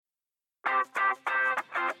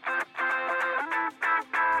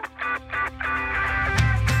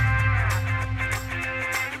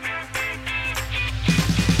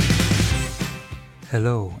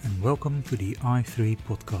Hello and welcome to the i3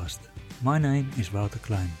 podcast. My name is Wouter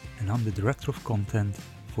Klein and I'm the Director of Content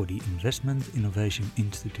for the Investment Innovation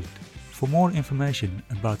Institute. For more information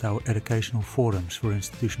about our educational forums for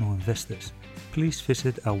institutional investors, please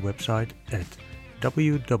visit our website at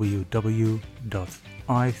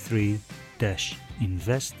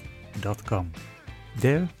www.i3-invest.com.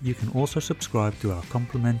 There you can also subscribe to our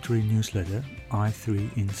complimentary newsletter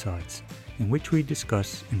i3 Insights, in which we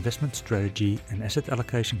discuss investment strategy and asset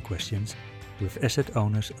allocation questions with asset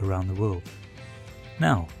owners around the world.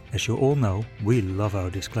 Now, as you all know, we love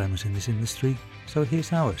our disclaimers in this industry, so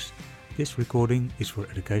here's ours. This recording is for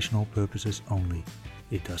educational purposes only.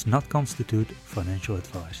 It does not constitute financial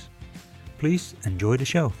advice. Please enjoy the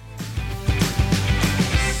show.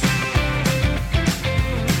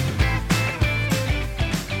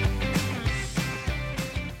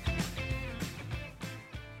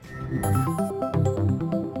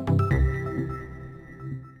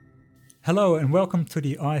 Hello and welcome to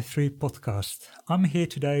the i3 podcast. I'm here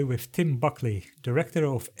today with Tim Buckley, Director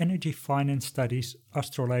of Energy Finance Studies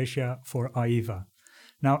Australasia for AIFA.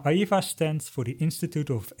 Now, AIFA stands for the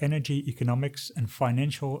Institute of Energy Economics and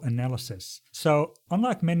Financial Analysis. So,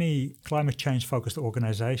 unlike many climate change-focused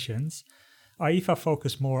organizations, AIFA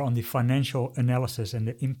focus more on the financial analysis and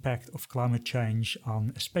the impact of climate change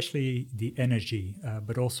on especially the energy,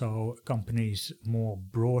 but also companies more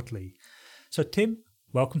broadly. So, Tim,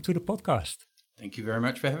 welcome to the podcast. Thank you very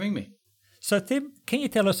much for having me. So, Tim, can you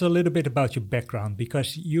tell us a little bit about your background?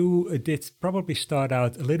 Because you did probably start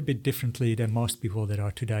out a little bit differently than most people that are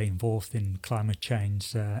today involved in climate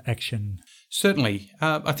change action. Certainly.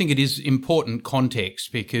 I think it is important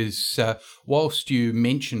context because whilst you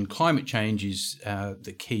mentioned climate change is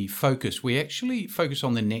the key focus, we actually focus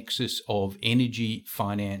on the nexus of energy,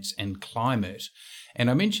 finance and climate. And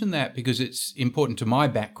I mention that because it's important to my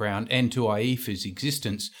background and to AIFA's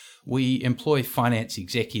existence. We employ finance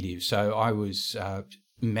executives. So I was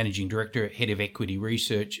Managing Director, Head of Equity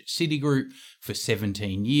Research at Citigroup for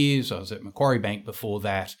 17 years. I was at Macquarie Bank before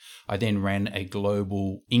that. I then ran a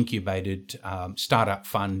global incubated startup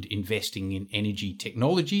fund investing in energy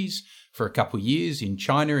technologies for a couple of years in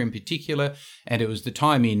China in particular. And it was the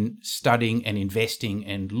time in studying and investing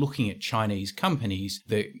and looking at Chinese companies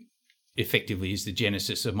that effectively is the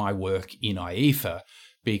genesis of my work in AIFA,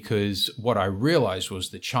 because what I realized was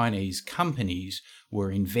the Chinese companies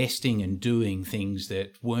were investing and doing things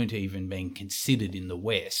that weren't even being considered in the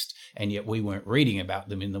West, and yet we weren't reading about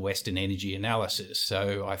them in the Western energy analysis.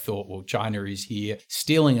 So I thought, well, China is here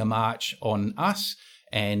stealing a march on us,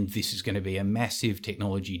 and this is going to be a massive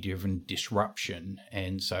technology-driven disruption.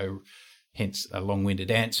 And so hence a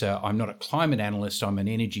long-winded answer. I'm not a climate analyst, I'm an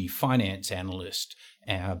energy finance analyst.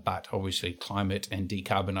 But obviously climate and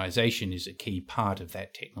decarbonisation is a key part of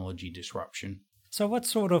that technology disruption. So what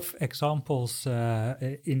sort of examples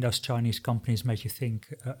in those Chinese companies make you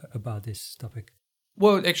think about this topic?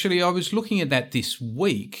 Well, actually, I was looking at that this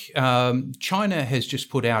week. China has just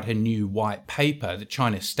put out a new white paper. The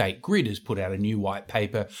China State Grid has put out a new white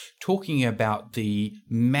paper talking about the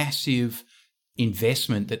massive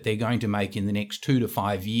investment that they're going to make in the next 2 to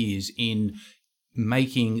 5 years in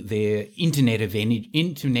making their Internet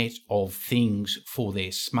of Things for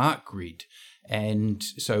their smart grid. And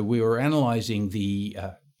so we were analysing the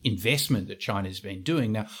investment that China's been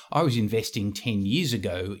doing. Now, I was investing 10 years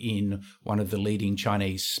ago in one of the leading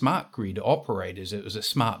Chinese smart grid operators. It was a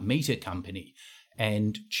smart meter company.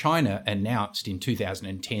 And China announced in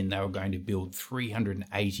 2010 they were going to build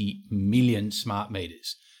 380 million smart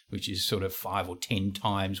meters, which is sort of 5 or 10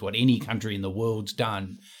 times what any country in the world's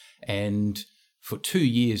done. And for 2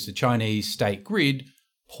 years, the Chinese State Grid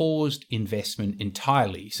paused investment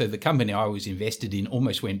entirely. So the company I was invested in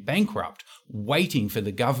almost went bankrupt, waiting for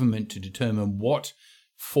the government to determine what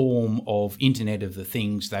form of Internet of the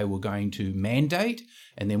Things they were going to mandate.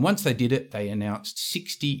 And then once they did it, they announced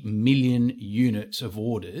 60 million units of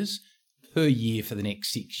orders per year for the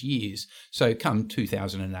next 6 years. So come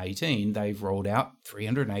 2018, they've rolled out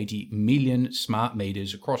 380 million smart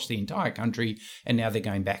meters across the entire country, and now they're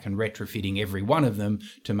going back and retrofitting every one of them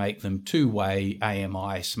to make them two-way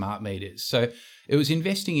AMI smart meters. So it was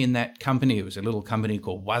investing in that company. It was a little company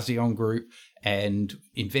called Huaxiong Group, and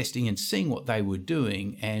investing and seeing what they were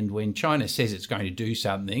doing. And when China says it's going to do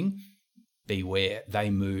something, beware, they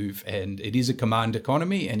move, and it is a command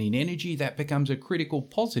economy, and in energy that becomes a critical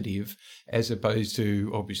positive, as opposed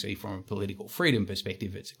to, obviously from a political freedom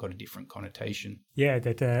perspective, it's got a different connotation. Yeah,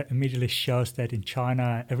 that immediately shows that in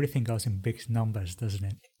China everything goes in big numbers, doesn't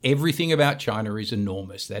it? Everything about China is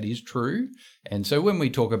enormous. That is true. And so when we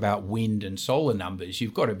talk about wind and solar numbers,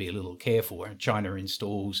 you've got to be a little careful. China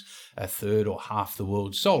installs a third or half the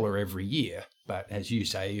world's solar every year. But as you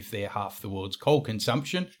say, if they're half the world's coal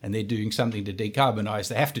consumption and they're doing something to decarbonize,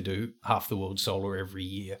 they have to do half the world's solar every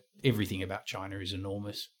year. Everything about China is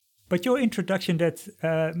enormous. But your introduction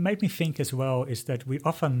that made me think as well is that we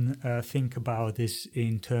often think about this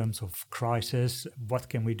in terms of crisis. What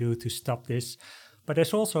can we do to stop this? But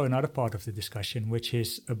there's also another part of the discussion, which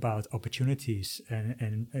is about opportunities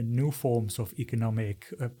and new forms of economic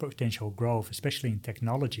potential growth, especially in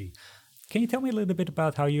technology. Can you tell me a little bit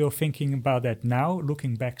about how you're thinking about that now,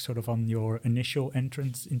 looking back sort of on your initial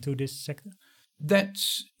entrance into this sector?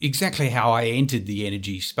 That's exactly how I entered the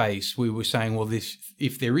energy space. We were saying, well,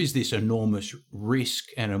 if there is this enormous risk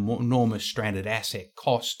and an enormous stranded asset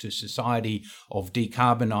cost to society of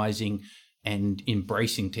decarbonising and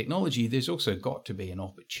embracing technology, there's also got to be an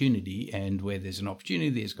opportunity. And where there's an opportunity,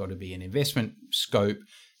 there's got to be an investment scope.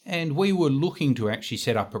 And we were looking to actually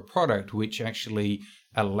set up a product which actually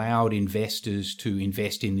allowed investors to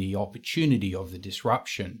invest in the opportunity of the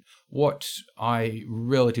disruption. What I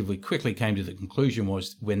relatively quickly came to the conclusion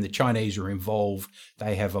was when the Chinese are involved,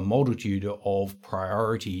 they have a multitude of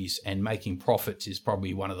priorities, and making profits is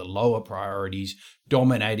probably one of the lower priorities,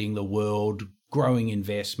 dominating the world, growing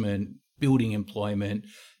investment, building employment,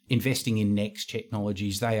 investing in next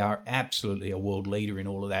technologies. They are absolutely a world leader in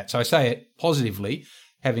all of that. So I say it positively.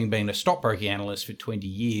 Having been a stockbroking analyst for 20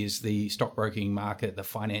 years, the stockbroking market, the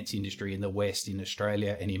finance industry in the West, in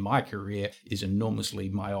Australia, and in my career is enormously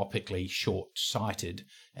myopically short-sighted,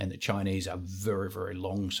 and the Chinese are very, very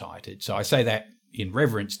long-sighted. So I say that in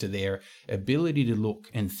reverence to their ability to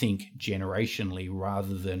look and think generationally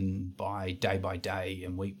rather than by day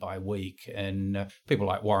and week by week. And people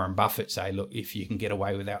like Warren Buffett say, look, if you can get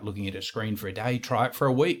away without looking at a screen for a day, try it for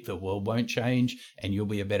a week. The world won't change and you'll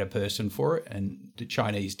be a better person for it. And the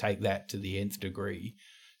Chinese take that to the nth degree.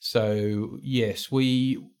 So yes,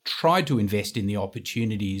 we tried to invest in the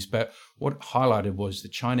opportunities, but what it highlighted was the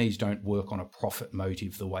Chinese don't work on a profit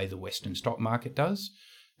motive the way the Western stock market does.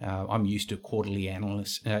 I'm used to quarterly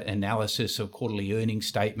analysis of quarterly earnings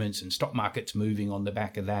statements and stock markets moving on the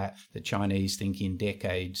back of that. The Chinese think in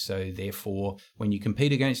decades. So therefore, when you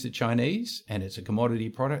compete against the Chinese and it's a commodity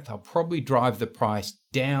product, they'll probably drive the price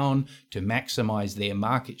down to maximize their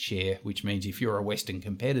market share, which means if you're a Western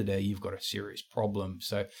competitor, you've got a serious problem.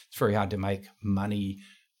 So it's very hard to make money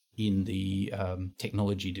in the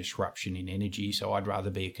technology disruption in energy. So I'd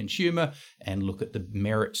rather be a consumer and look at the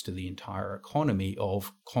merits to the entire economy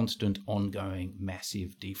of constant, ongoing,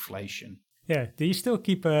 massive deflation. Yeah. Do you still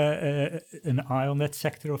keep an eye on that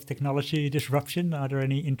sector of technology disruption? Are there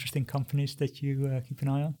any interesting companies that you keep an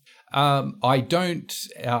eye on? I don't.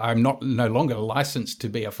 I'm no longer licensed to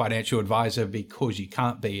be a financial advisor because you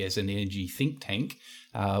can't be as an energy think tank.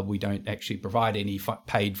 We don't actually provide any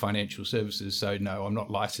paid financial services. So no, I'm not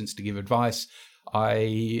licensed to give advice.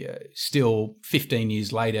 I still, 15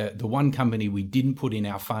 years later, the one company we didn't put in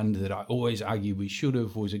our fund that I always argue we should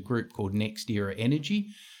have was a group called NextEra Energy.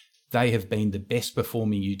 They have been the best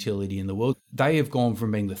performing utility in the world. They have gone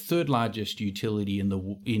from being the third largest utility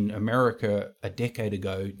in America a decade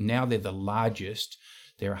ago. Now they're the largest.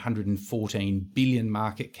 They're 114 billion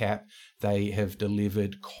market cap. They have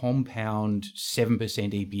delivered compound 7%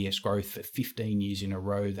 EPS growth for 15 years in a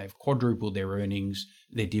row. They've quadrupled their earnings,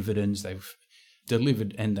 their dividends. They've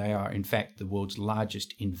delivered, and they are in fact the world's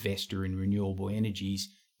largest investor in renewable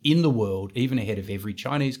energies in the world, even ahead of every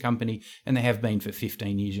Chinese company, and they have been for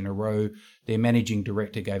 15 years in a row. Their managing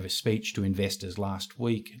director gave a speech to investors last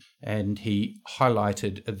week, and he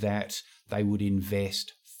highlighted that they would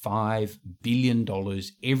invest $5 billion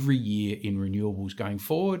every year in renewables going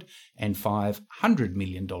forward and $500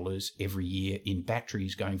 million every year in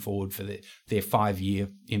batteries going forward for their 5-year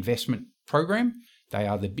investment program. They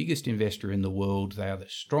are the biggest investor in the world. They are the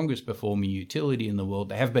strongest performing utility in the world.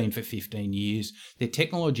 They have been for 15 years. They're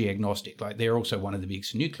technology agnostic. Like, they're also one of the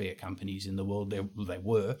biggest nuclear companies in the world.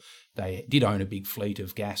 They did own a big fleet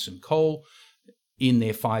of gas and coal. In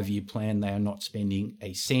their 5-year plan, they are not spending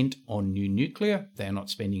a cent on new nuclear. They are not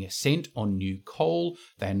spending a cent on new coal.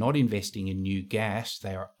 They are not investing in new gas.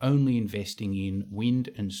 They are only investing in wind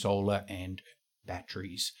and solar and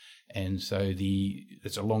batteries. And so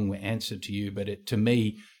it's a long answer to you, but it, to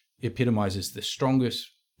me, epitomizes the strongest,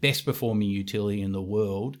 best performing utility in the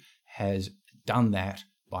world has done that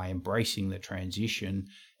by embracing the transition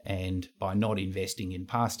and by not investing in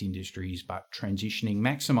past industries, but transitioning,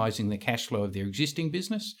 maximizing the cash flow of their existing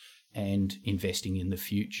business and investing in the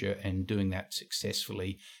future and doing that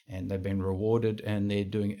successfully. And they've been rewarded and they're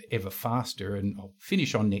doing it ever faster. And I'll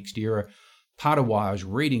finish on next year. Part of why I was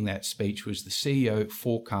reading that speech was the CEO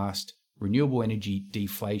forecast renewable energy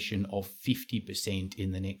deflation of 50%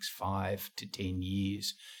 in the next 5 to 10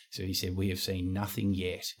 years. So he said, we have seen nothing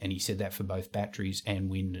yet. And he said that for both batteries and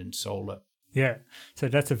wind and solar. Yeah, so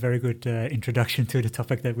that's a very good introduction to the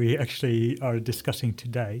topic that we actually are discussing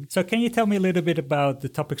today. So can you tell me a little bit about the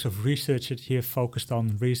topics of research that you've focused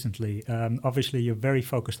on recently? Obviously, you're very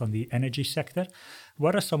focused on the energy sector.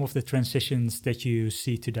 What are some of the transitions that you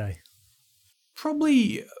see today?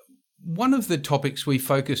 Probably one of the topics we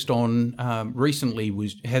focused on recently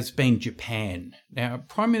has been Japan. Now,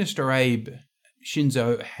 Prime Minister Abe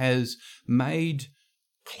Shinzo has made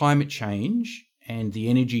climate change and the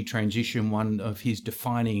energy transition one of his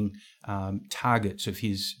defining targets of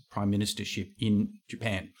his prime ministership in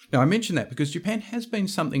Japan. Now, I mention that because Japan has been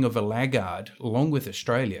something of a laggard, along with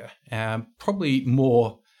Australia, probably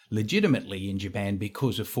more legitimately in Japan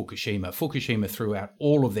because of Fukushima. Fukushima threw out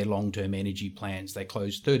all of their long-term energy plans. They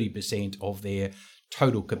closed 30% of their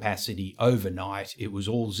total capacity overnight. It was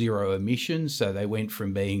all zero emissions, so they went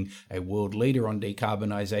from being a world leader on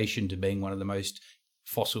decarbonisation to being one of the most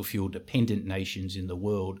fossil fuel dependent nations in the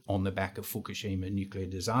world on the back of Fukushima nuclear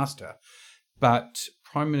disaster. But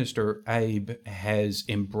Prime Minister Abe has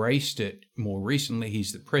embraced it more recently.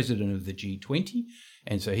 He's the president of the G20,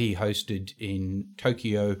 and so he hosted in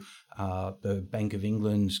Tokyo the Bank of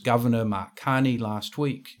England's governor, Mark Carney, last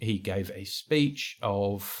week. He gave a speech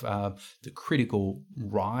of the critical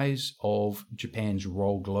rise of Japan's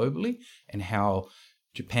role globally and how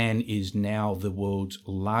Japan is now the world's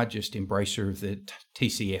largest embracer of the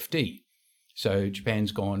TCFD. So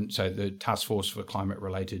Japan's gone, so the Task Force for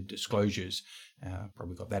Climate-Related Disclosures,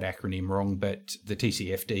 probably got that acronym wrong, but the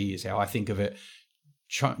TCFD is how I think of it.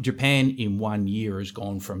 Japan in 1 year has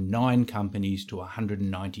gone from 9 companies to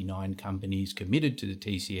 199 companies committed to the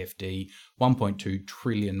TCFD, 1.2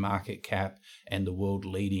 trillion market cap, and the world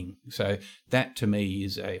leading. So that to me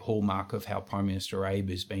is a hallmark of how Prime Minister Abe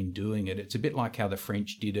has been doing it. It's a bit like how the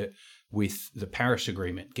French did it with the Paris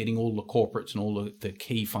Agreement, getting all the corporates and all the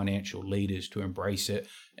key financial leaders to embrace it,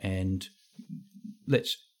 and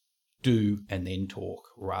let's do and then talk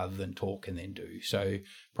rather than talk and then do. So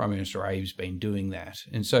Prime Minister Abe's been doing that.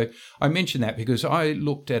 And so I mention that because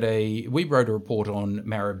we wrote a report on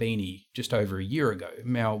Marubeni just over a year ago.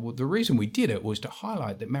 Now, the reason we did it was to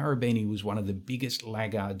highlight that Marubeni was one of the biggest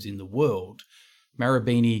laggards in the world.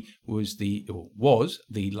 Marubeni was the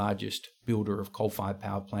largest builder of coal-fired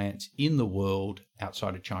power plants in the world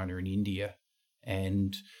outside of China and India.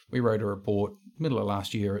 And we wrote a report middle of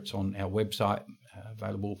last year. It's on our website,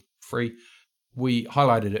 available free. We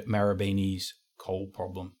highlighted at Marubeni's coal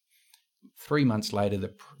problem. 3 months later,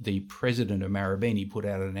 the president of Marubeni put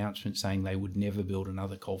out an announcement saying they would never build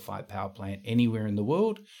another coal-fired power plant anywhere in the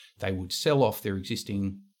world. They would sell off their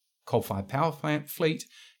existing coal-fired power plant fleet,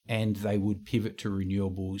 and they would pivot to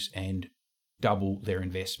renewables and double their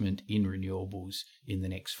investment in renewables in the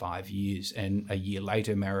next 5 years. And a year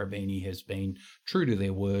later, Marubeni has been true to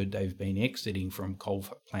their word. They've been exiting from coal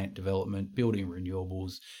plant development, building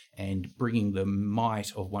renewables, and bringing the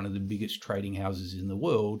might of one of the biggest trading houses in the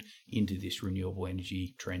world into this renewable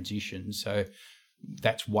energy transition. So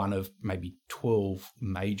that's one of maybe 12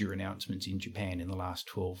 major announcements in Japan in the last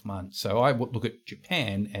 12 months. So I would look at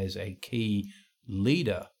Japan as a key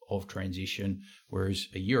leader of transition, whereas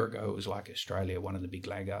a year ago it was like Australia, one of the big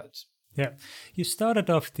laggards. Yeah, you started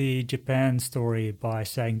off the Japan story by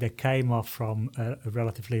saying they came off from a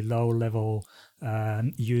relatively low level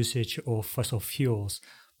usage of fossil fuels,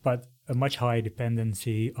 but a much higher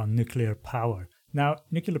dependency on nuclear power. Now,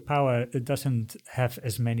 nuclear power, it doesn't have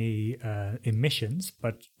as many emissions,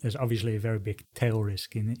 but there's obviously a very big tail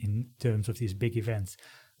risk in terms of these big events.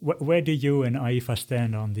 Where do you and AIFA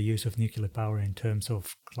stand on the use of nuclear power in terms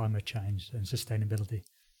of climate change and sustainability?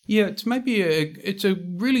 Yeah, it's a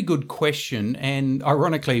really good question. And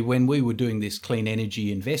ironically, when we were doing this clean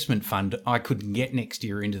energy investment fund, I couldn't get next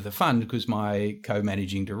year into the fund because my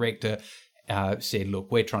co-managing director said,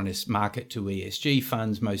 look, we're trying to market to ESG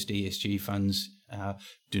funds. Most ESG funds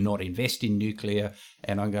do not invest in nuclear.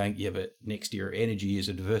 And I'm going, yeah, but next year energy is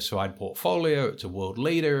a diversified portfolio. It's a world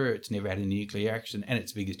leader. It's never had a nuclear accident and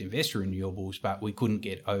it's the biggest investor in renewables, but we couldn't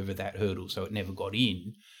get over that hurdle. So it never got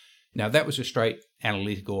in. Now, that was a straight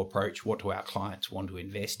analytical approach. What do our clients want to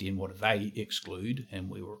invest in? What do they exclude? And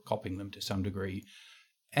we were copying them to some degree.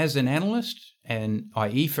 as an analyst, and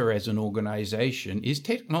IEFA as an organisation, is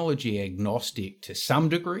technology agnostic to some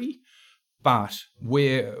degree, but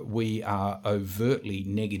where we are overtly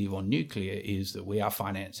negative on nuclear is that we are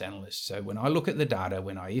finance analysts. So when I look at the data,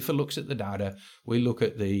 when IEFA looks at the data, we look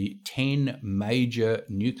at the 10 major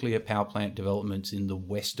nuclear power plant developments in the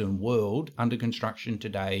Western world under construction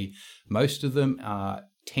today. Most of them are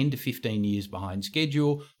 10 to 15 years behind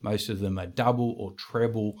schedule. Most of them are double or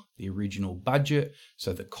treble the original budget.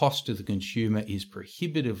 So the cost to the consumer is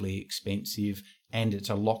prohibitively expensive, and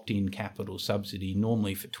it's a locked-in capital subsidy,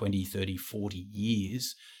 normally for 20, 30, 40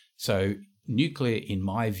 years. So nuclear, in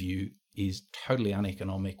my view, is totally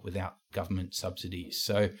uneconomic without government subsidies.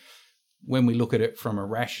 So when we look at it from a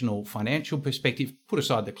rational financial perspective, put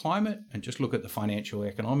aside the climate and just look at the financial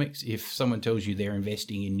economics. If someone tells you they're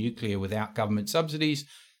investing in nuclear without government subsidies,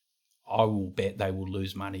 I will bet they will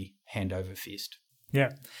lose money hand over fist.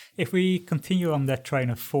 Yeah. If we continue on that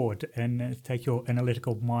train of thought and take your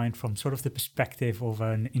analytical mind from sort of the perspective of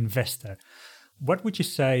an investor, what would you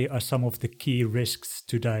say are some of the key risks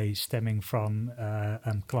today stemming from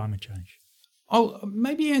climate change? I'll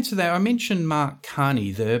maybe answer that. I mentioned Mark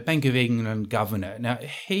Carney, the Bank of England governor. Now,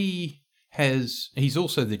 he's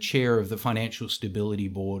also the chair of the Financial Stability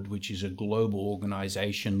Board, which is a global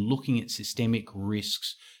organisation looking at systemic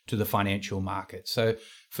risks to the financial market. So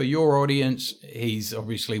for your audience, he's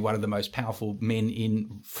obviously one of the most powerful men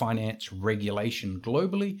in finance regulation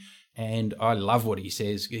globally. And I love what he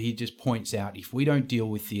says. He just points out, if we don't deal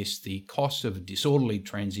with this, the costs of a disorderly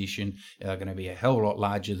transition are going to be a hell of a lot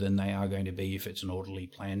larger than they are going to be if it's an orderly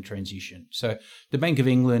planned transition. So the Bank of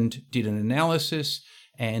England did an analysis,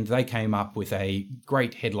 and they came up with a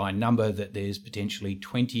great headline number that there's potentially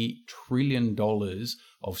 $20 trillion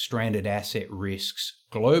of stranded asset risks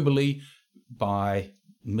globally by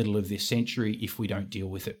middle of this century if we don't deal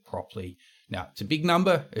with it properly. Now, it's a big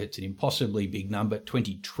number. It's an impossibly big number,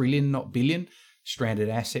 20 trillion, not billion, stranded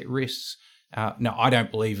asset risks. Now, I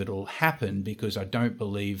don't believe it'll happen because I don't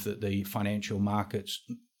believe that the financial markets,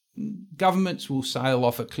 governments will sail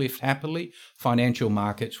off a cliff happily. Financial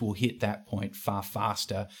markets will hit that point far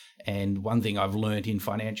faster. And one thing I've learned in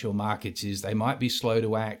financial markets is they might be slow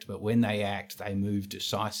to act, but when they act, they move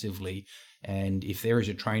decisively. And if there is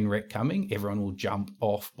a train wreck coming, everyone will jump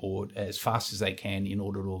off board as fast as they can in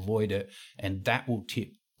order to avoid it. And that will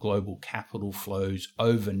tip global capital flows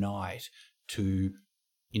overnight to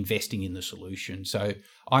investing in the solution. So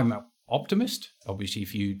I'm an optimist. Obviously,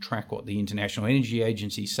 if you track what the International Energy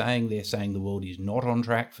Agency is saying, they're saying the world is not on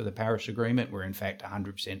track for the Paris Agreement. We're in fact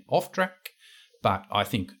 100% off track. But I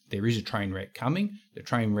think there is a train wreck coming. The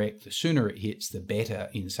train wreck, the sooner it hits, the better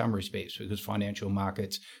in some respects, because financial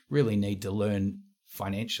markets really need to learn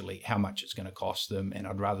financially how much it's going to cost them. And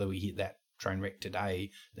I'd rather we hit that train wreck today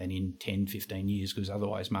than in 10, 15 years, because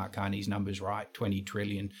otherwise Mark Carney's number's right. 20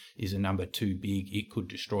 trillion is a number too big. It could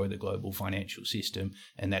destroy the global financial system.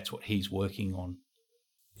 And that's what he's working on.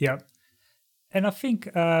 Yeah. And I think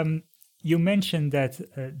you mentioned that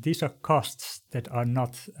these are costs that are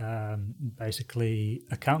not basically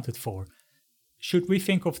accounted for. Should we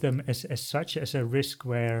think of them as such, as a risk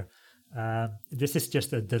where this is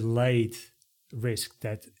just a delayed risk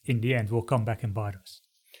that in the end will come back and bite us?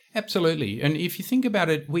 Absolutely. And if you think about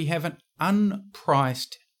it, we have an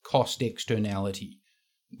unpriced cost externality,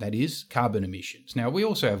 that is carbon emissions. Now, we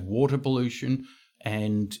also have water pollution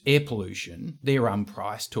and air pollution. They're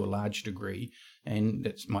unpriced to a large degree. And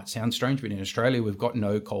that might sound strange, but in Australia, we've got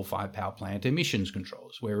no coal-fired power plant emissions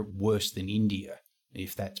controls. We're worse than India.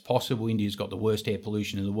 If that's possible, India's got the worst air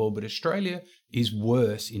pollution in the world, but Australia is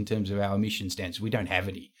worse in terms of our emission standards. We don't have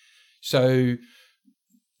any. So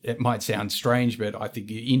it might sound strange, but I think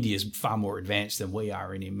India's far more advanced than we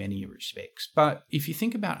are in many respects. But if you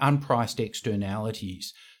think about unpriced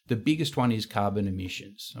externalities, the biggest one is carbon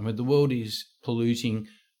emissions. I mean, the world is polluting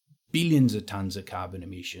billions of tonnes of carbon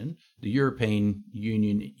emission. The European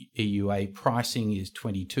Union EUA pricing is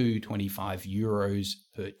 22, 25 euros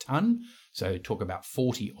per tonne. So talk about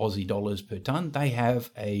 40 Aussie dollars per tonne. They have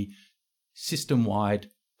a system-wide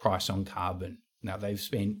price on carbon. Now, they've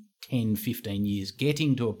spent 10, 15 years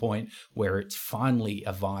getting to a point where it's finally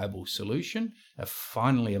a viable solution,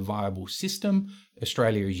 finally a viable system.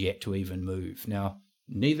 Australia is yet to even move. Now,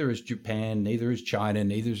 neither is Japan, neither is China,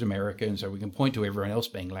 neither is America, and so we can point to everyone else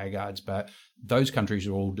being laggards, but those countries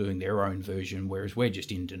are all doing their own version, whereas we're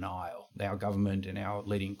just in denial. Our government and our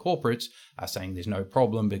leading corporates are saying there's no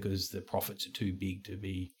problem because the profits are too big to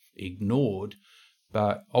be ignored.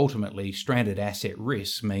 But ultimately, stranded asset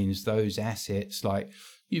risk means those assets, like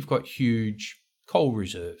you've got huge coal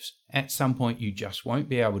reserves. At some point, you just won't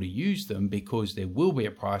be able to use them because there will be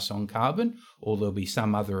a price on carbon, or there'll be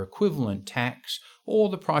some other equivalent tax, or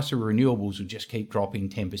the price of renewables will just keep dropping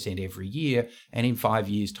 10% every year, and in 5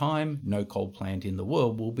 years' time, no coal plant in the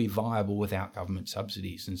world will be viable without government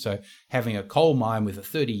subsidies. And so having a coal mine with a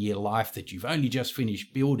 30-year life that you've only just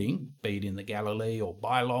finished building, be it in the Galilee or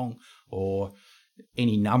Bailong or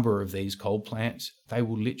any number of these coal plants, they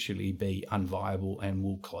will literally be unviable and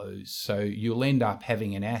will close. So you'll end up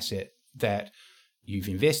having an asset that you've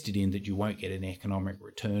invested in that you won't get an economic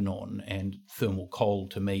return on. And thermal coal,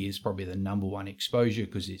 to me, is probably the number one exposure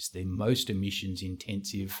because it's the most emissions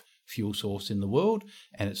intensive fuel source in the world,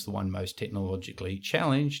 and it's the one most technologically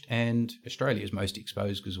challenged, and Australia is most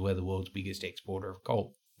exposed because we're the world's biggest exporter of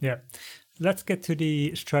coal. Yeah. Let's get to the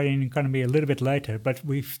Australian economy a little bit later, but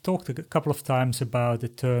we've talked a couple of times about the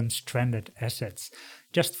term stranded assets.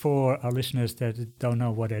 Just for our listeners that don't know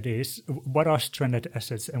what it is, what are stranded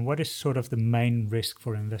assets and what is sort of the main risk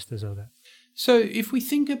for investors of that? So if we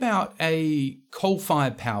think about a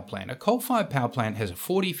coal-fired power plant, a coal-fired power plant has a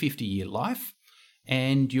 40, 50-year life,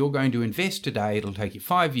 and you're going to invest today, it'll take you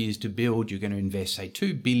 5 years to build, you're going to invest, say,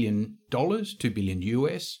 $2 billion, $2 billion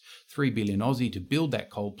US, 3 billion Aussie to build that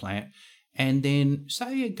coal plant. And then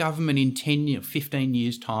say a government in 10 or 15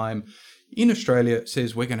 years' time in Australia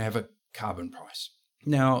says we're going to have a carbon price.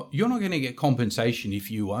 Now, you're not going to get compensation if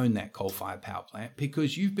you own that coal-fired power plant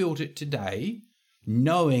because you've built it today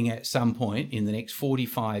knowing at some point in the next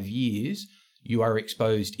 45 years you are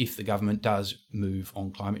exposed if the government does move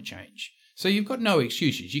on climate change. So you've got no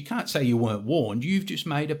excuses. You can't say you weren't warned. You've just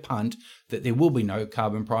made a punt that there will be no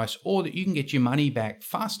carbon price or that you can get your money back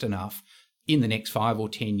fast enough in the next 5 or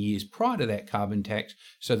 10 years prior to that carbon tax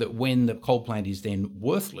so that when the coal plant is then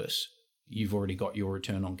worthless, you've already got your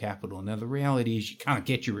return on capital. Now, the reality is you can't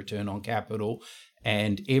get your return on capital,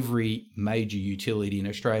 and every major utility in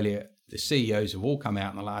Australia, the CEOs have all come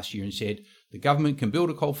out in the last year and said, the government can build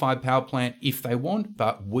a coal-fired power plant if they want,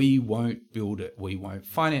 but we won't build it. We won't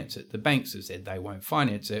finance it. The banks have said they won't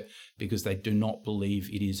finance it because they do not believe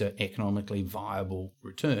it is an economically viable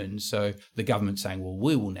return. So the government's saying, well,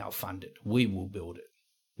 we will now fund it. We will build it.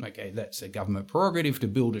 Okay, that's a government prerogative to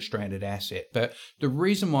build a stranded asset. But the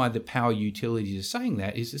reason why the power utilities are saying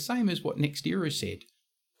that is the same as what NextEra said.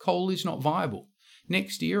 Coal is not viable.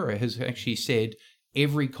 NextEra has actually said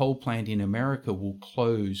every coal plant in America will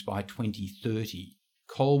close by 2030.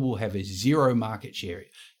 Coal will have a zero market share.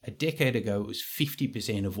 A decade ago, it was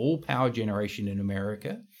 50% of all power generation in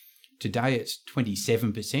America. Today, it's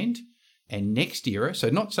 27%. And NextEra, so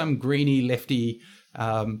not some greeny, lefty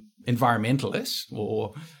environmentalist,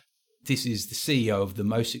 or this is the CEO of the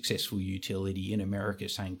most successful utility in America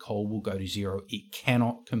saying coal will go to zero. It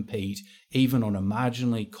cannot compete, even on a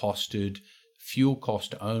marginally costed fuel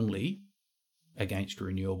cost only, against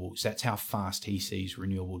renewables. That's how fast he sees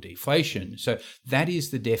renewable deflation. So that is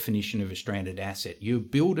the definition of a stranded asset. You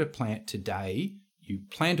build a plant today, you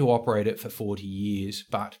plan to operate it for 40 years,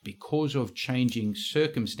 but because of changing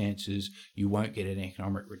circumstances, you won't get an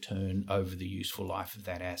economic return over the useful life of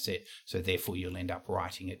that asset. So therefore, you'll end up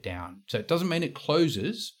writing it down. So it doesn't mean it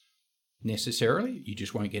closes necessarily. You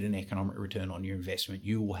just won't get an economic return on your investment.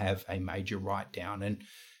 You will have a major write-down. And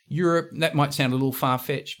Europe, that might sound a little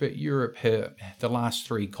far-fetched, but Europe, the last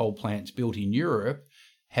 3 coal plants built in Europe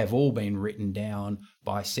have all been written down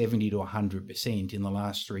by 70 to 100% in the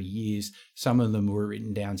last 3 years. Some of them were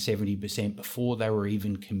written down 70% before they were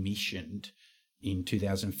even commissioned in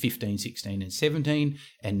 2015, 16 and 17.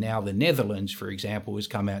 And now the Netherlands, for example, has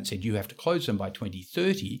come out and said you have to close them by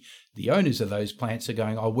 2030. The owners of those plants are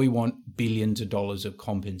going, oh, we want billions of dollars of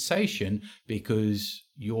compensation because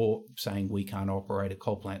you're saying we can't operate a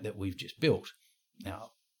coal plant that we've just built. Now,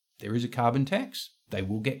 there is a carbon tax. They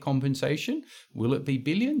will get compensation. Will it be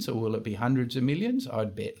billions or will it be hundreds of millions?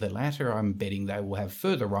 I'd bet the latter. I'm betting they will have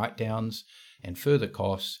further write-downs and further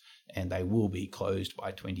costs, and they will be closed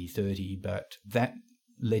by 2030. But that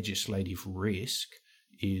legislative risk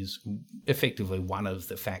is effectively one of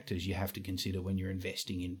the factors you have to consider when you're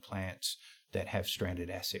investing in plants that have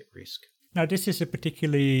stranded asset risk. Now, this is a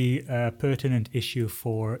particularly pertinent issue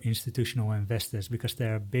for institutional investors because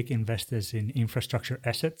they're big investors in infrastructure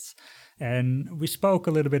assets. And we spoke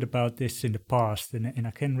a little bit about this in the past, and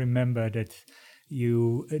I can remember that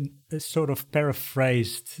you sort of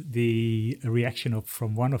paraphrased the reaction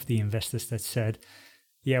from one of the investors that said,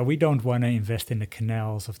 yeah, we don't want to invest in the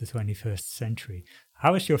canals of the 21st century.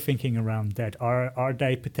 How is your thinking around that? Are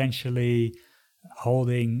they potentially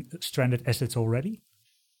holding stranded assets already?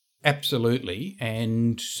 Absolutely.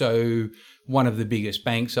 And so one of the biggest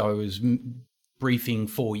banks I was briefing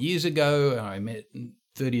 4 years ago, I met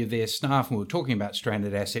 30 of their staff, and we were talking about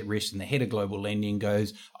stranded asset risk, and the head of global lending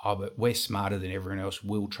goes, "Oh, but we're smarter than everyone else.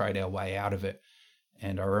 We'll trade our way out of it."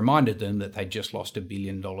 And I reminded them that they just lost $1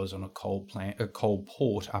 billion on a coal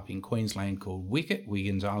port up in Queensland called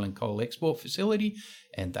Wiggins Island Coal Export Facility,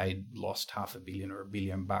 and they'd lost $500 million or $1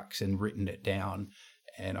 billion and written it down.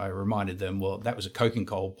 And I reminded them, well, that was a coking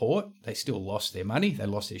coal port. They still lost their money. They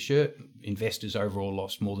lost their shirt. Investors overall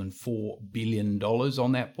lost more than $4 billion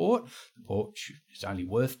on that port. The port is only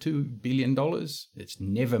worth $2 billion. It's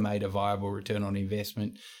never made a viable return on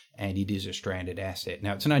investment, and it is a stranded asset.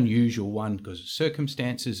 Now, it's an unusual one because of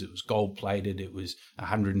circumstances. It was gold-plated. It was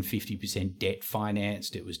 150% debt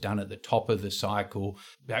financed. It was done at the top of the cycle.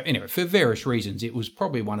 Anyway, for various reasons, it was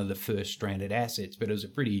probably one of the first stranded assets, but it was a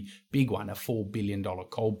pretty big one, a $4 billion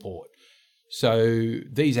coal port. So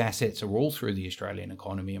these assets are all through the Australian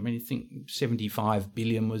economy. I mean, you think $75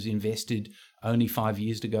 billion was invested only 5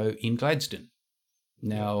 years ago in Gladstone.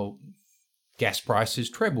 Now, gas prices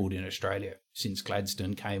trebled in Australia since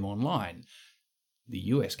Gladstone came online. The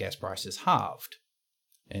US gas prices halved.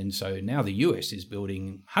 And so now the US is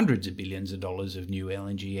building hundreds of billions of dollars of new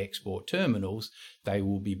LNG export terminals. They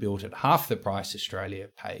will be built at half the price Australia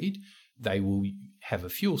paid. They will have a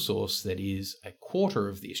fuel source that is a quarter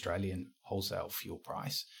of the Australian wholesale fuel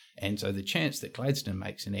price. And so the chance that Gladstone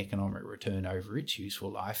makes an economic return over its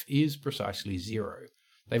useful life is precisely zero.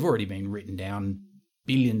 They've already been written down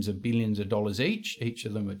billions of dollars each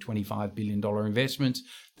of them are $25 billion investments.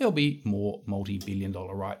 There'll be more multi-billion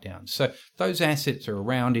dollar write-downs. So those assets are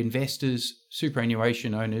around. Investors,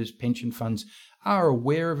 superannuation owners, pension funds are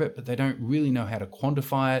aware of it, but they don't really know how to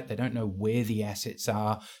quantify it. They don't know where the assets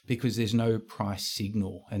are because there's no price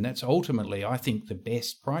signal. And that's ultimately, I think, the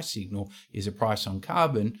best price signal is a price on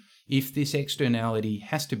carbon. If this externality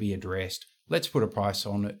has to be addressed, let's put a price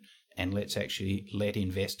on it. And let's actually let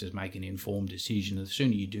investors make an informed decision. The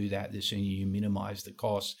sooner you do that, the sooner you minimise the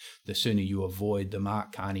costs, the sooner you avoid the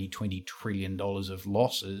Mark Carney $20 trillion of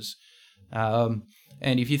losses.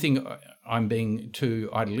 And if you think I'm being too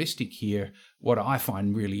idealistic here, what I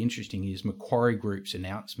find really interesting is Macquarie Group's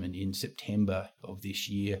announcement in September of this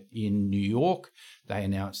year in New York. They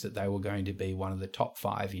announced that they were going to be one of the top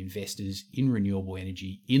 5 investors in renewable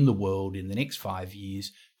energy in the world in the next 5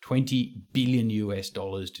 years. $20 billion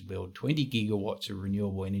to build 20 gigawatts of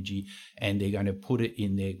renewable energy, and they're going to put it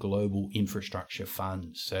in their global infrastructure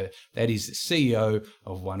funds. So that is the CEO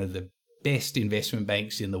of one of the best investment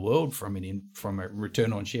banks in the world from a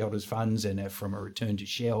return on shareholders' funds and from a return to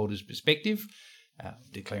shareholders' perspective.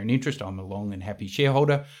 Declare an interest. I'm a long and happy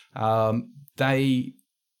shareholder. They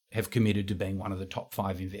have committed to being one of the top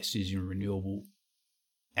 5 investors in renewable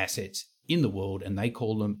assets in the world, and they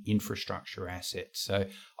call them infrastructure assets. So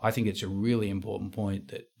I think it's a really important point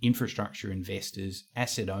that infrastructure investors,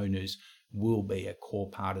 asset owners, will be a core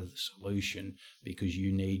part of the solution because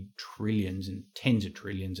you need trillions and tens of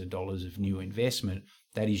trillions of dollars of new investment.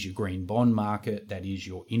 That is your green bond market. That is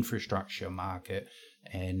your infrastructure market.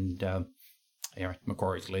 And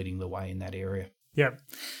Macquarie's leading the way in that area. Yeah.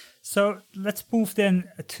 So let's move then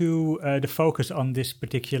to the focus on this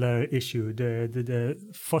particular issue, the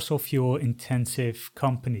fossil fuel intensive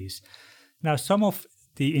companies. Now, some of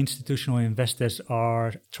the institutional investors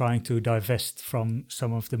are trying to divest from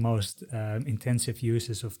some of the most intensive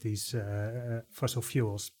uses of these fossil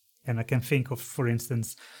fuels. And I can think of, for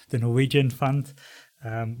instance, the Norwegian fund,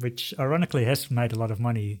 which ironically has made a lot of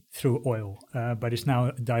money through oil, but is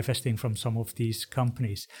now divesting from some of these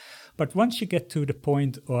companies. But once you get to the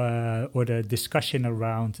point or the discussion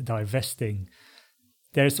around divesting,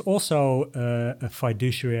 there's also a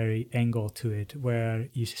fiduciary angle to it where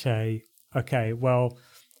you say, okay, well,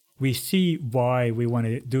 we see why we want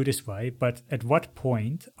to do this way, but at what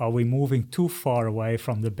point are we moving too far away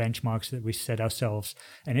from the benchmarks that we set ourselves?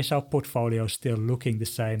 And is our portfolio still looking the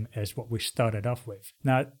same as what we started off with?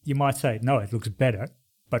 Now, you might say, no, it looks better.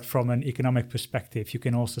 But from an economic perspective, you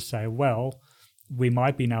can also say, well, we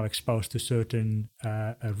might be now exposed to certain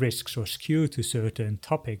risks or skew to certain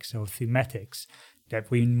topics or thematics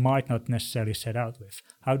that we might not necessarily set out with.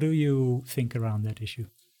 How do you think around that issue?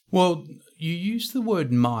 Well, you use the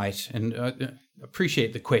word might, and I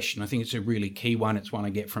appreciate the question. I think it's a really key one. It's one I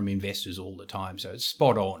get from investors all the time, so it's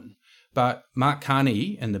spot on. But Mark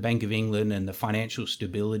Carney and the Bank of England and the Financial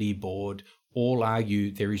Stability Board all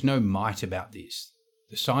argue there is no might about this.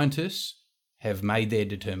 The scientists have made their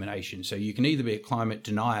determination. So you can either be a climate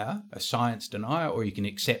denier, a science denier, or you can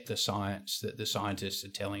accept the science that the scientists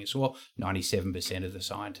are telling us, well, 97% of the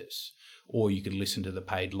scientists. Or you could listen to the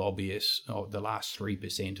paid lobbyists, or the last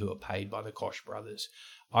 3% who are paid by the Koch brothers.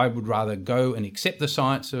 I would rather go and accept the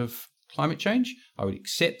science of climate change. I would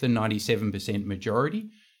accept the 97% majority,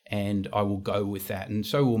 and I will go with that. And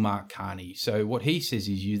so will Mark Carney. So what he says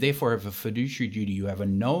is you therefore have a fiduciary duty. You have a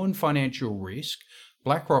known financial risk.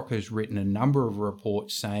 BlackRock has written a number of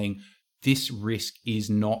reports saying this risk is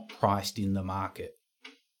not priced in the market.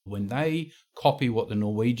 When they copy what the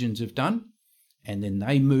Norwegians have done, and then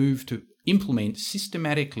they move to implement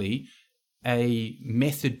systematically a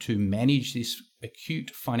method to manage this acute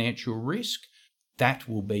financial risk, that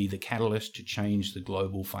will be the catalyst to change the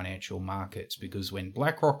global financial markets. Because when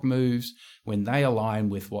BlackRock moves, when they align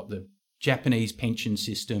with what the Japanese pension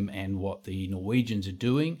system and what the Norwegians are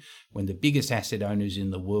doing, when the biggest asset owners in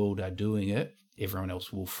the world are doing it, everyone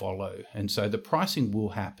else will follow. And so the pricing will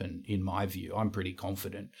happen, in my view. I'm pretty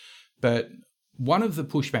confident. But one of the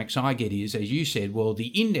pushbacks I get is, as you said, well, the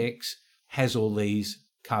index has all these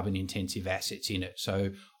carbon-intensive assets in it.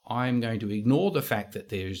 So I'm going to ignore the fact that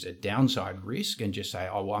there's a downside risk and just say,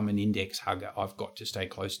 oh, I'm an index hugger. I've got to stay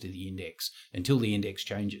close to the index until the index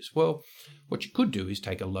changes. Well, what you could do is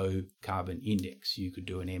take a low carbon index. You could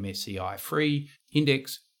do an MSCI free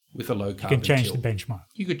index with a low carbon. You can change the benchmark.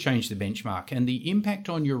 You could change the benchmark, and the impact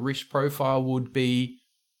on your risk profile would be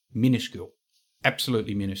minuscule.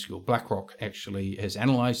 Absolutely minuscule. BlackRock actually has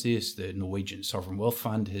analysed this. The Norwegian Sovereign Wealth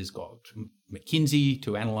Fund has got McKinsey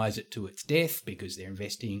to analyse it to its death because they're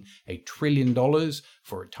investing $1 trillion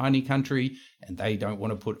for a tiny country and they don't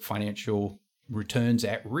want to put financial returns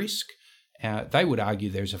at risk. They would argue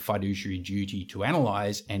there's a fiduciary duty to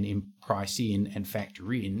analyse and price in and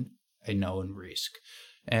factor in a known risk.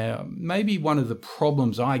 Maybe one of the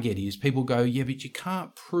problems I get is people go, yeah, but you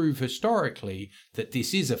can't prove historically that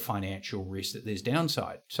this is a financial risk, that there's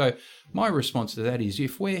downside. So my response to that is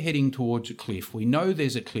if we're heading towards a cliff, we know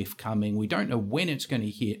there's a cliff coming, we don't know when it's going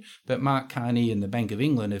to hit, but Mark Carney and the Bank of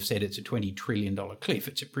England have said it's a $20 trillion cliff.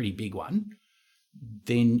 It's a pretty big one.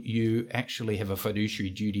 Then you actually have a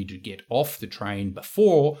fiduciary duty to get off the train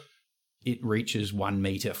before it reaches 1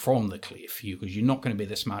 meter from the cliff, because you're not going to be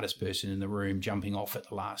the smartest person in the room jumping off at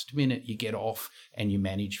the last minute. You get off and you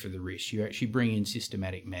manage for the risk. You actually bring in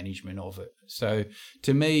systematic management of it. So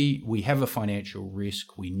to me, we have a financial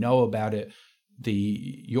risk. We know about it.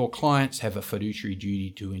 Your clients have a fiduciary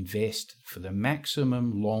duty to invest for the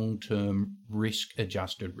maximum long-term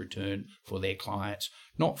risk-adjusted return for their clients,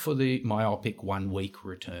 not for the myopic 1 week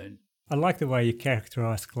return. I like the way you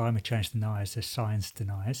characterise climate change deniers as science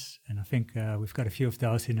deniers, and I think we've got a few of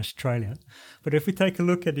those in Australia. But if we take a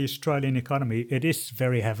look at the Australian economy, it is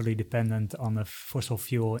very heavily dependent on a fossil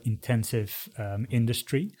fuel intensive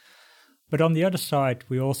industry. But on the other side,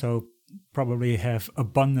 we also probably have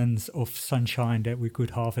abundance of sunshine that we could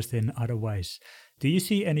harvest in other ways. Do you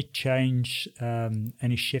see any change,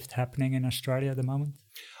 any shift happening in Australia at the moment?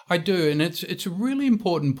 I do, and it's a really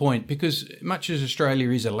important point because much as Australia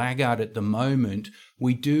is a laggard at the moment,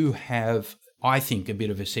 we do have, I think, a bit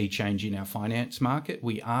of a sea change in our finance market.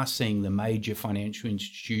 We are seeing the major financial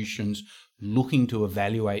institutions looking to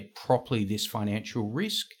evaluate properly this financial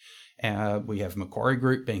risk. We have Macquarie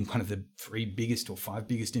Group being one of the 3 biggest or 5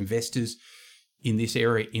 biggest investors in this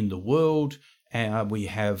area in the world. We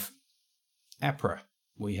have APRA,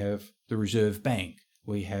 we have the Reserve Bank,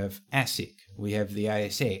 we have ASIC, we have the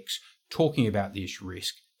ASX talking about this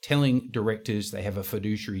risk, telling directors they have a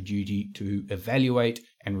fiduciary duty to evaluate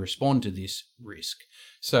and respond to this risk.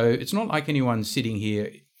 So it's not like anyone sitting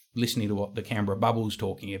here listening to what the Canberra Bubble's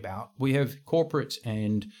talking about. We have corporates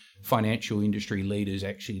and financial industry leaders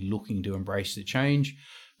actually looking to embrace the change.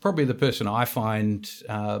 Probably the person I find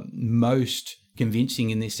most convincing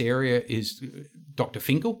in this area is Dr.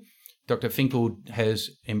 Finkel. Dr. Finkel has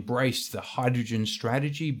embraced the hydrogen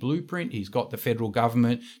strategy blueprint. He's got the federal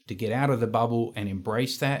government to get out of the bubble and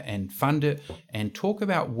embrace that and fund it and talk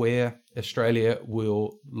about where Australia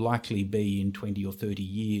will likely be in 20 or 30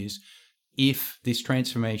 years if this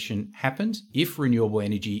transformation happens, if renewable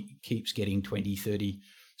energy keeps getting 5,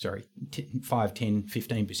 10,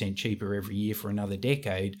 15% cheaper every year for another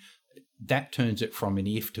decade. That turns it from an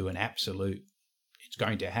if to an absolute. It's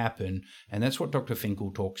going to happen. And that's what Dr.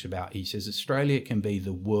 Finkel talks about. He says Australia can be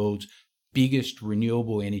the world's biggest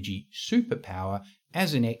renewable energy superpower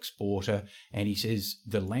as an exporter. And he says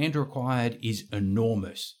the land required is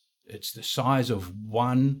enormous. It's the size of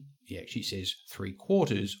he actually says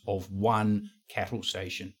 3/4 of one cattle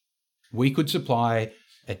station. We could supply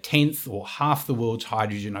 1/10 or half the world's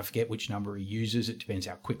hydrogen. I forget which number he uses. It depends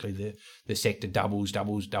how quickly the sector doubles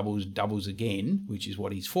again, which is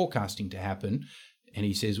what he's forecasting to happen. And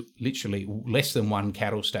he says literally less than one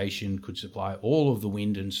cattle station could supply all of the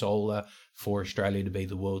wind and solar for Australia to be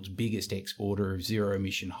the world's biggest exporter of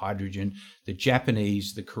zero-emission hydrogen. The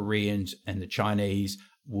Japanese, the Koreans, and the Chinese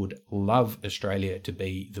would love Australia to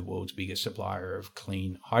be the world's biggest supplier of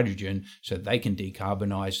clean hydrogen so they can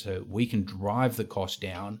decarbonise, so we can drive the cost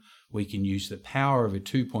down. We can use the power of a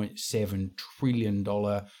 $2.7 trillion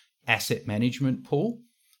asset management pool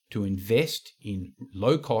to invest in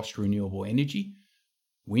low-cost renewable energy,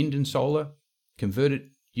 wind and solar, convert it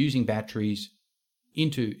using batteries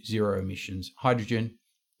into zero emissions hydrogen,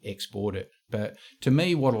 export it. But to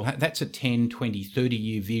me, that's a 10, 20,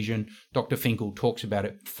 30-year vision. Dr. Finkel talks about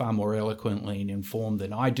it far more eloquently and informed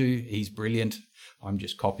than I do. He's brilliant. I'm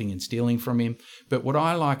just copying and stealing from him. But what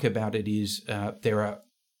I like about it is there are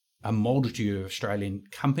a multitude of Australian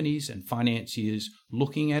companies and financiers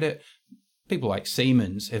looking at it. People like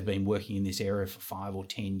Siemens have been working in this area for 5 or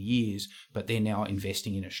 10 years, but they're now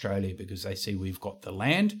investing in Australia because they see we've got the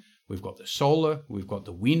land, we've got the solar, we've got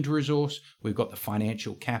the wind resource, we've got the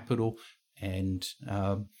financial capital, and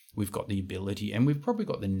we've got the ability, and we've probably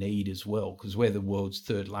got the need as well, because we're the world's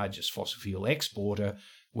third largest fossil fuel exporter.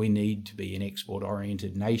 We need to be an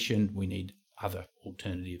export-oriented nation. We need other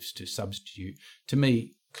alternatives to substitute. To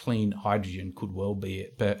me, clean hydrogen could well be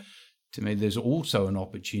it, but to me, there's also an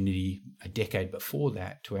opportunity a decade before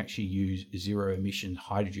that to actually use zero-emission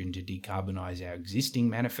hydrogen to decarbonise our existing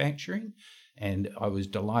manufacturing. And I was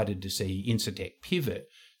delighted to see Incitec Pivot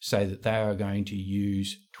say that they are going to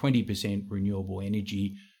use 20% renewable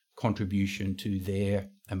energy contribution to their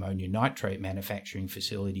ammonium nitrate manufacturing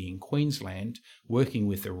facility in Queensland, working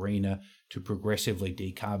with ARENA to progressively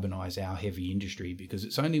decarbonise our heavy industry, because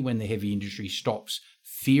it's only when the heavy industry stops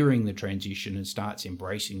fearing the transition and starts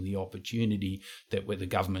embracing the opportunity that where the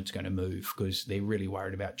government's going to move, because they're really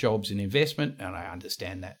worried about jobs and investment, and I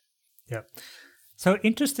understand that. Yeah. So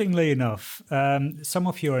interestingly enough, some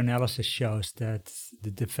of your analysis shows that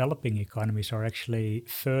the developing economies are actually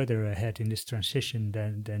further ahead in this transition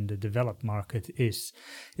than the developed market is.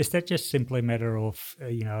 Is that just simply a matter of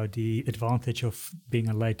the advantage of being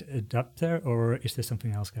a late adopter, or is there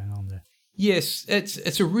something else going on there? Yes,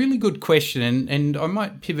 it's a really good question, and I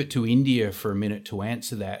might pivot to India for a minute to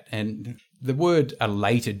answer that. And the word a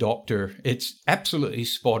late adopter, it's absolutely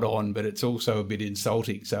spot on, but it's also a bit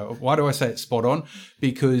insulting. So why do I say it's spot on?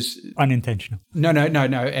 Because... Unintentional. No.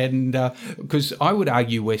 And because I would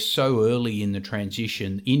argue we're so early in the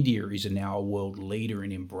transition. India is now a world leader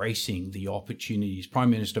in embracing the opportunities. Prime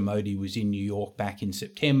Minister Modi was in New York back in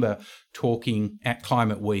September talking at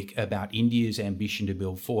Climate Week about India's ambition to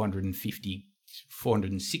build 460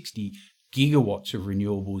 gigawatts of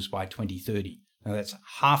renewables by 2030. Now, that's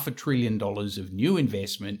 $500 billion of new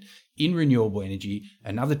investment in renewable energy,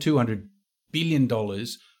 another $200 billion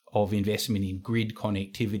of investment in grid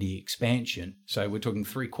connectivity expansion. So we're talking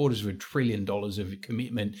 $750 billion of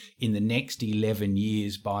commitment in the next 11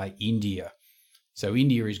 years by India. So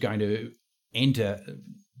India is going to enter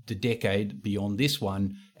the decade beyond this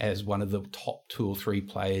one as one of the top 2 or 3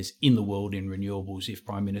 players in the world in renewables if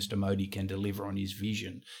Prime Minister Modi can deliver on his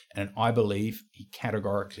vision. And I believe he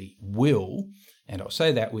categorically will. And I'll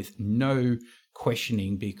say that with no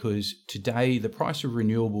questioning, because today the price of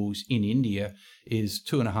renewables in India is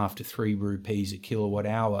 2.5 to 3 rupees a kilowatt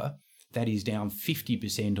hour. That is down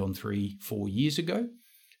 50% on 3-4 years ago.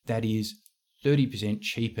 That is 30%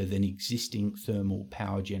 cheaper than existing thermal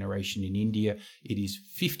power generation in India. It is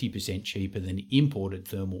 50% cheaper than imported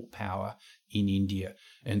thermal power in India.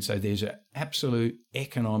 And so there's an absolute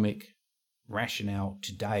economic rationale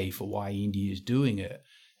today for why India is doing it.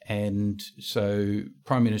 And so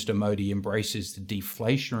Prime Minister Modi embraces the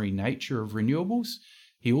deflationary nature of renewables.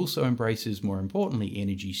 He also embraces, more importantly,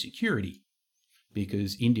 energy security,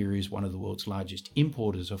 because India is one of the world's largest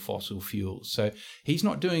importers of fossil fuels. So he's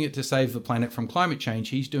not doing it to save the planet from climate change.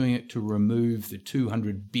 He's doing it to remove the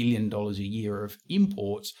 $200 billion a year of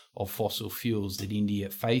imports of fossil fuels that India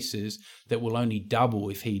faces, that will only double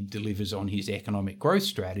if he delivers on his economic growth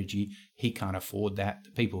strategy. He can't afford that.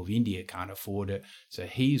 The people of India can't afford it. So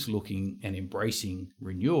he's looking and embracing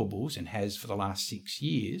renewables, and has for the last 6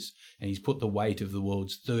 years, and he's put the weight of the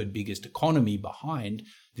world's third biggest economy behind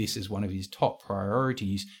this as one of his top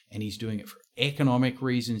priorities, and he's doing it for economic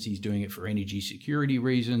reasons. He's doing it for energy security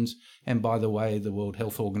reasons. And by the way, the World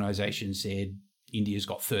Health Organization said India's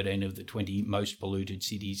got 13 of the 20 most polluted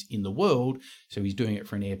cities in the world, so he's doing it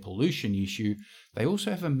for an air pollution issue. They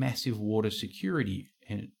also have a massive water security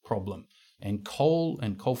problem, and coal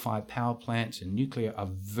and coal-fired power plants and nuclear are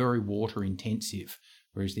very water intensive,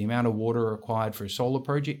 whereas the amount of water required for a solar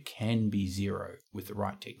project can be zero with the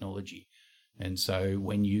right technology. And so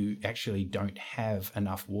when you actually don't have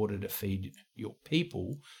enough water to feed your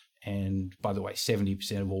people, and by the way,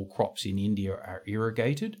 70% of all crops in India are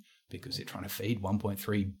irrigated, because they're trying to feed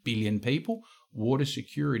 1.3 billion people. Water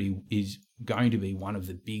security is going to be one of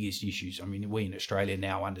the biggest issues. I mean, we in Australia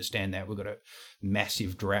now understand that. We've got a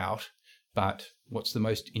massive drought, but what's the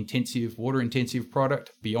most water-intensive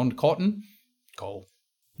product beyond cotton? Coal.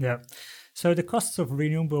 Yeah. So the costs of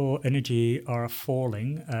renewable energy are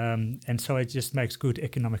falling, and so it just makes good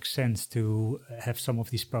economic sense to have some of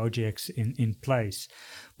these projects in place.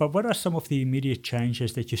 But what are some of the immediate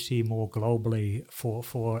changes that you see more globally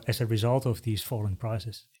for as a result of these falling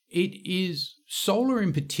prices? It is solar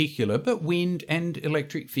in particular, but wind and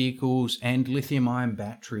electric vehicles and lithium-ion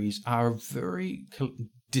batteries are a very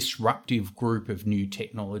disruptive group of new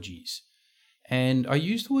technologies. And I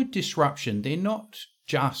use the word disruption. They're not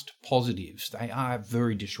just positives. They are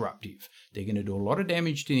very disruptive. They're going to do a lot of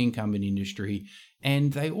damage to the incumbent industry,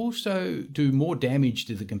 and they also do more damage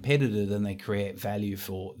to the competitor than they create value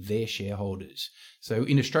for their shareholders. So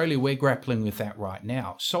in Australia, we're grappling with that right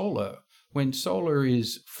now. When solar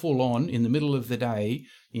is full on in the middle of the day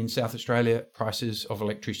in South Australia, prices of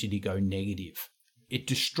electricity go negative. It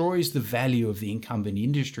destroys the value of the incumbent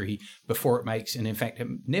industry before it makes, and in fact, it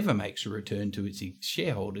never makes a return to its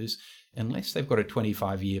shareholders unless they've got a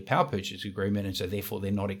 25-year power purchase agreement, and so therefore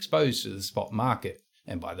they're not exposed to the spot market.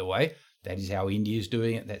 And by the way, that is how India's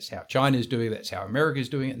doing it, that's how China's doing it, that's how America's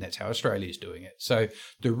doing it, and that's how Australia's doing it. So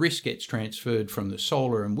the risk gets transferred from the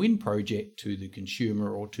solar and wind project to the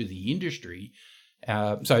consumer or to the industry.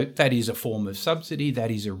 So that is a form of subsidy,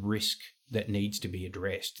 that is a risk that needs to be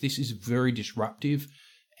addressed. This is very disruptive,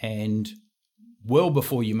 and well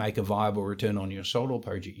before you make a viable return on your solar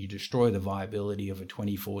project, you destroy the viability of a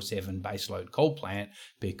 24/7 baseload coal plant,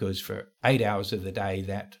 because for 8 hours of the day,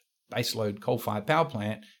 that baseload coal-fired power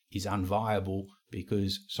plant is unviable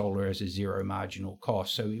because solar has a zero marginal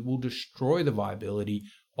cost. So it will destroy the viability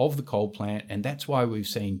of the coal plant, and that's why we've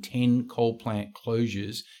seen 10 coal plant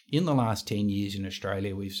closures in the last 10 years in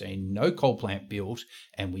Australia. We've seen no coal plant built,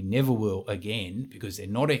 and we never will again, because they're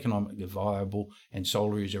not economically viable, and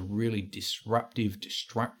solar is a really disruptive,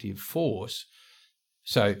 destructive force.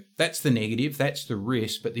 So that's the negative, that's the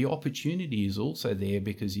risk, but the opportunity is also there,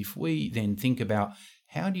 because if we then think about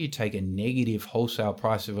how do you take a negative wholesale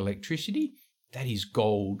price of electricity, that is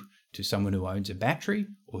gold to someone who owns a battery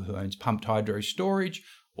or who owns pumped hydro storage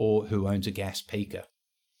or who owns a gas peaker,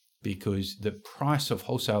 because the price of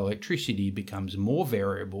wholesale electricity becomes more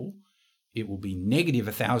variable. It will be negative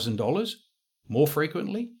 $1,000 more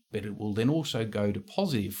frequently, but it will then also go to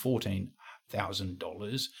positive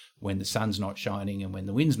 $14,000 when the sun's not shining and when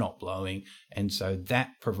the wind's not blowing. And so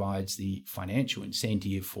that provides the financial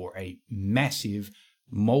incentive for a massive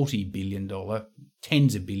multi-billion-dollar,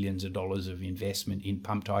 tens of billions of dollars of investment in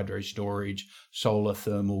pumped hydro storage, solar,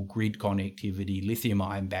 thermal, grid connectivity,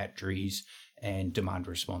 lithium-ion batteries, and demand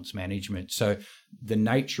response management. So the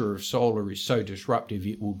nature of solar is so disruptive,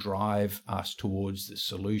 it will drive us towards the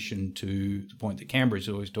solution to the point that Canberra is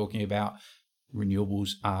always talking about.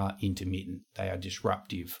 Renewables are intermittent. They are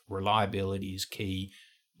disruptive. Reliability is key.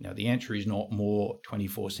 Now, the answer is not more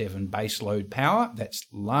 24/7 baseload power. That's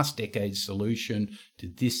last decade's solution to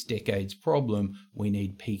this decade's problem. We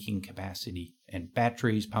need peaking capacity, and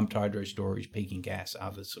batteries, pumped hydro storage, peaking gas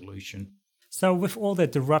are the solution. So with all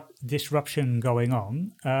that disruption going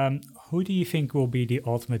on, who do you think will be the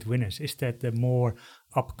ultimate winners? Is that the more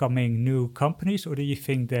upcoming new companies, or do you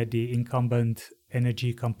think that the incumbent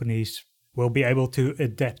energy companies will be able to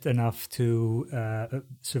adapt enough to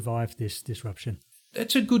survive this disruption?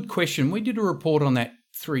 That's a good question. We did a report on that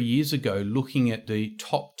 3 years ago, looking at the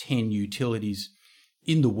top 10 utilities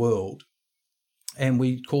in the world, and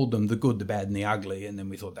we called them the good, the bad, and the ugly, and then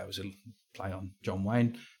we thought that was a play on John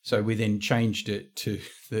Wayne. So we then changed it to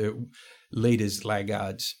the leaders,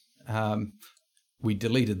 laggards. We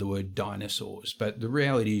deleted the word dinosaurs, but the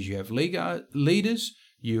reality is you have leaders,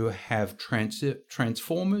 you have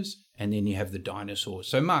transformers, and then you have the dinosaurs.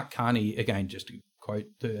 So Mark Carney, again, just to quote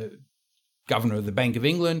the Governor of the Bank of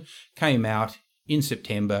England, came out in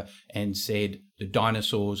September and said the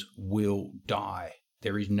dinosaurs will die.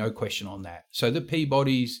 There is no question on that. So the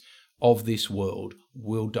Peabodys of this world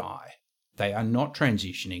will die. They are not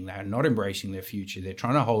transitioning. They are not embracing their future. They're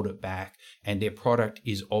trying to hold it back, and their product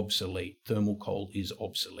is obsolete. Thermal coal is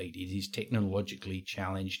obsolete. It is technologically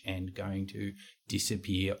challenged and going to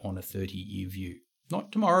disappear on a 30-year view.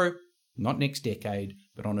 Not tomorrow, not next decade,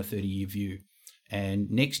 but on a 30-year view. And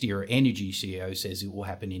next year, Energy CEO says it will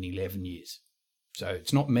happen in 11 years. So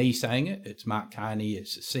it's not me saying it. It's Mark Carney.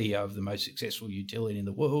 It's the CEO of the most successful utility in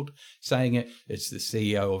the world saying it. It's the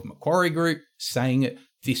CEO of Macquarie Group saying it.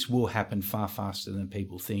 This will happen far faster than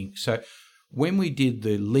people think. So When we did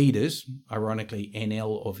the leaders, ironically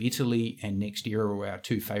Enel of Italy and NextEra were our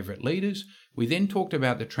two favourite leaders, we then talked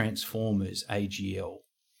about the transformers, AGL,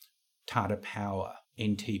 Tata Power,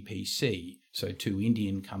 NTPC, so two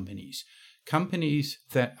Indian companies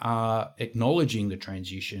that are acknowledging the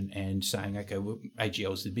transition and saying, okay, well,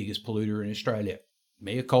 AGL is the biggest polluter in Australia.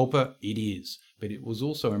 Mea culpa, it is. But it was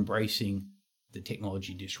also embracing the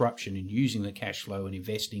technology disruption and using the cash flow and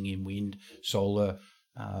investing in wind, solar,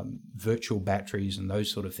 virtual batteries and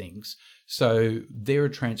those sort of things. So they're a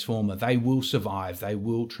transformer. They will survive. They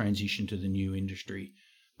will transition to the new industry.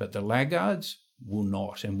 But the laggards will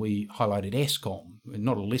not. And we highlighted Eskom,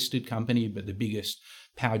 not a listed company, but the biggest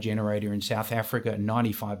power generator in South Africa,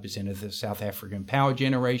 95% of the South African power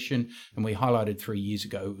generation. And we highlighted 3 years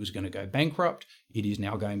ago it was going to go bankrupt. It is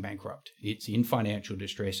now going bankrupt. It's in financial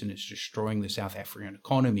distress and it's destroying the South African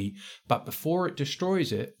economy. But before it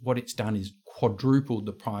destroys it, what it's done is quadrupled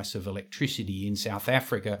the price of electricity in South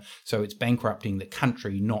Africa. So it's bankrupting the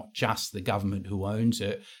country, not just the government who owns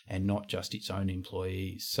it and not just its own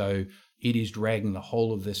employees. So it is dragging the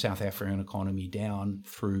whole of the South African economy down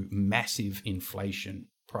through massive inflation,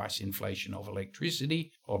 price inflation of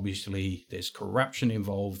electricity. Obviously, there's corruption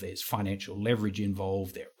involved, there's financial leverage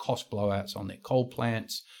involved, there are cost blowouts on their coal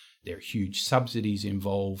plants, there are huge subsidies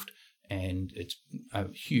involved, and it's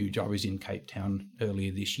huge. I was in Cape Town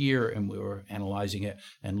earlier this year and we were analysing it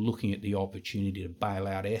and looking at the opportunity to bail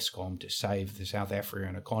out Eskom to save the South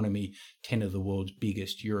African economy. 10 of the world's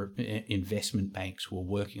biggest investment banks were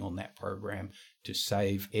working on that program to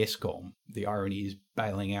save Eskom. The irony is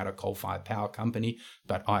bailing out a coal-fired power company,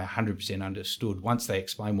 but I 100% understood. Once they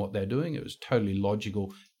explained what they're doing, it was totally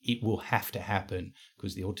logical. It will have to happen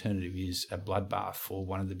because the alternative is a bloodbath for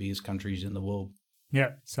one of the biggest countries in the world.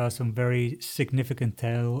 Yeah, so some very significant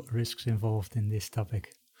tail risks involved in this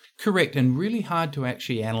topic. Correct, and really hard to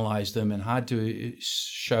actually analyse them and hard to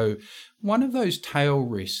show. One of those tail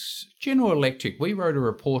risks, General Electric, we wrote a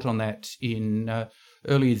report on that in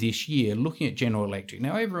earlier this year, looking at General Electric.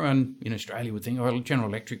 Now, everyone in Australia would think, oh, General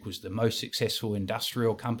Electric was the most successful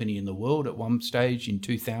industrial company in the world at one stage in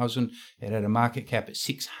 2000. It had a market cap at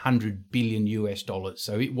 $600 billion US.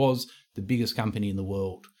 So it was the biggest company in the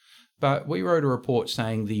world. But we wrote a report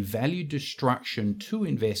saying the value destruction to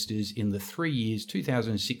investors in the 3 years,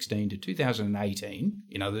 2016 to 2018,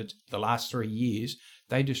 the last 3 years,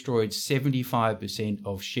 they destroyed 75%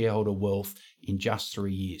 of shareholder wealth in just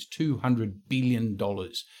 3 years, $200 billion.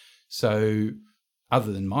 So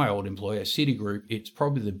other than my old employer, Citigroup, it's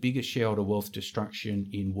probably the biggest shareholder wealth destruction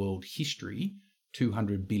in world history,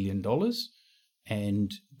 $200 billion.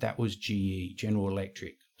 And that was GE, General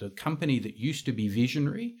Electric. The company that used to be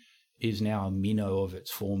visionary is now a minnow of its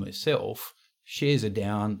former self. Shares are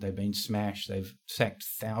down, they've been smashed, they've sacked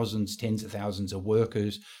thousands, tens of thousands of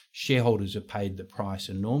workers. Shareholders have paid the price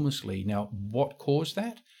enormously. Now, what caused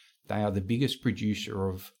that? They are the biggest producer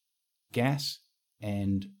of gas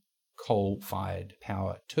and coal-fired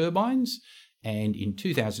power turbines. And in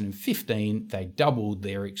 2015, they doubled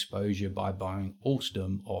their exposure by buying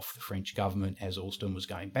Alstom off the French government as Alstom was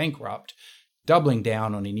going bankrupt, doubling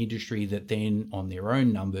down on an industry that then, on their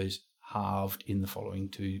own numbers, halved in the following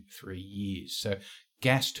 2-3 years. So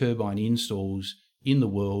gas turbine installs in the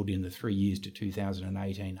world in the 3 years to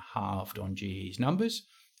 2018 halved on GE's numbers.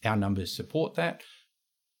 Our numbers support that.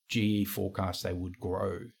 GE forecast they would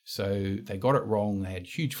grow. So they got it wrong. They had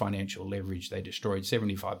huge financial leverage. They destroyed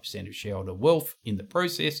 75% of shareholder wealth in the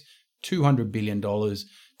process, $200 billion.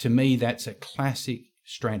 To me, that's a classic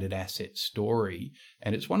stranded asset story,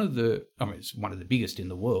 and it's one of the biggest in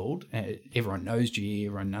the world. Everyone knows GE,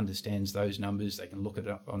 everyone understands those numbers. They can look it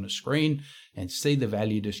up on a screen and see the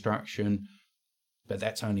value destruction, but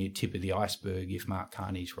that's only a tip of the iceberg if Mark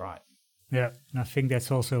Carney's right. Yeah, and I think that's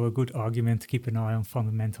also a good argument to keep an eye on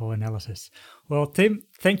fundamental analysis. Well, Tim,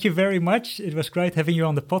 thank you very much. It was great having you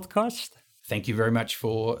on the podcast. Thank you very much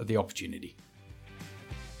for the opportunity.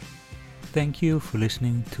 Thank you for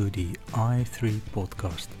listening to the i3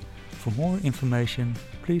 podcast. For more information,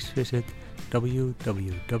 please visit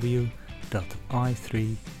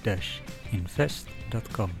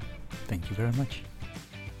www.i3-invest.com. Thank you very much.